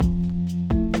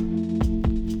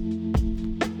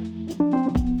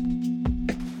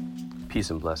Peace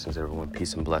and blessings, everyone.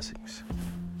 Peace and blessings.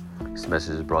 This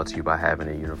message is brought to you by Having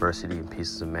a University and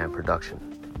Pieces of Man Production.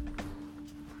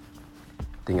 I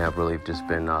think I've really just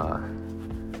been on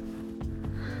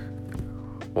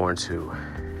to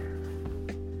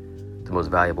the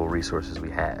most valuable resources we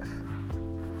have.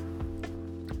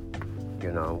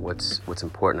 You know, what's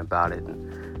important about it,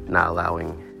 and not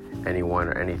allowing anyone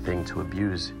or anything to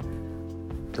abuse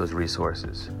those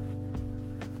resources.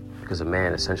 Because a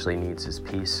man essentially needs his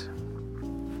peace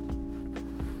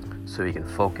so he can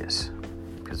focus.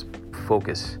 Because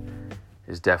focus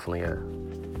is definitely a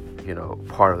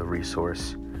part of the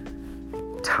resource.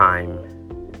 Time,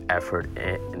 effort,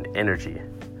 and energy.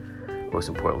 Most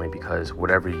importantly, because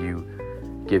whatever you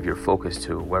give your focus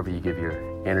to, wherever you give your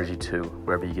energy to,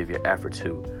 wherever you give your effort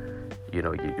to,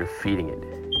 you're feeding it,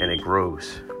 and it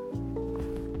grows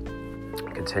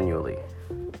continually.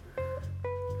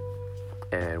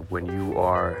 And when you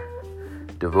are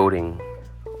devoting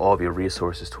all of your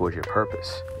resources towards your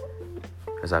purpose,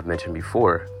 as I've mentioned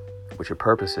before, what your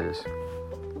purpose is,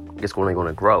 it's only going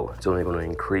to grow. It's only going to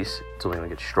increase. It's only going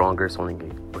to get stronger. It's only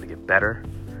going to get better.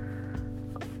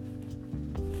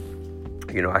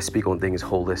 I speak on things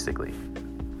holistically,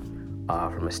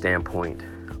 from a standpoint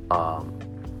of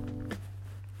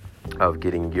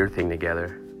getting your thing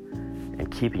together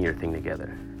and keeping your thing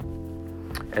together,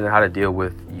 and how to deal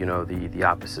with, the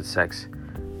opposite sex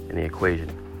in the equation.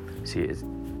 See,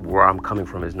 where I'm coming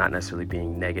from is not necessarily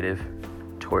being negative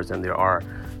towards them. There are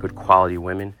good quality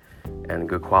women, and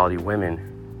good quality women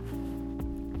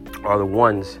are the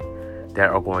ones that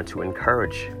are going to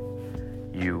encourage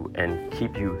you and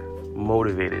keep you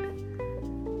motivated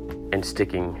and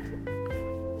sticking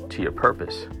to your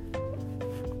purpose,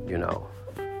 And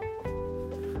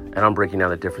I'm breaking down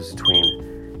the difference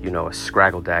between, a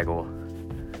scraggle-daggle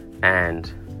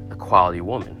and a quality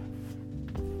woman.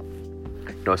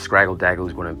 A scraggle-daggle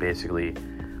is going to basically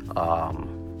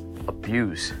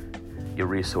abuse your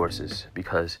resources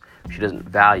because she doesn't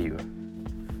value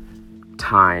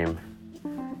time.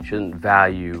 She doesn't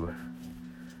value,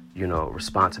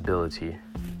 responsibility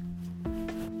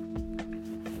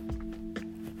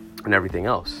and everything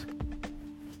else.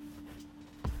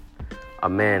 A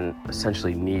man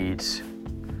essentially needs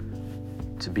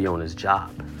to be on his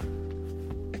job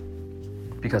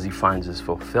because he finds his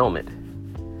fulfillment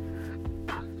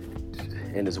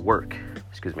in his work.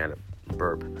 Excuse me, I had a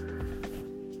burp.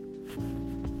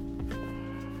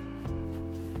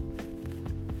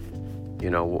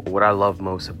 What I love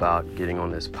most about getting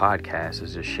on this podcast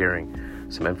is just sharing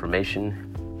some information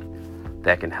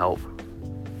that can help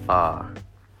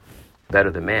better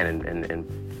the man and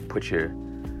put your...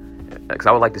 Because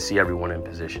I would like to see everyone in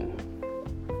position.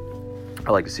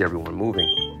 I like to see everyone moving.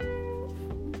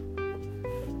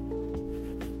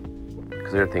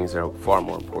 Because there are things that are far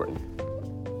more important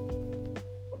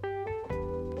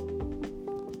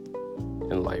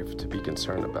in life to be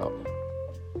concerned about.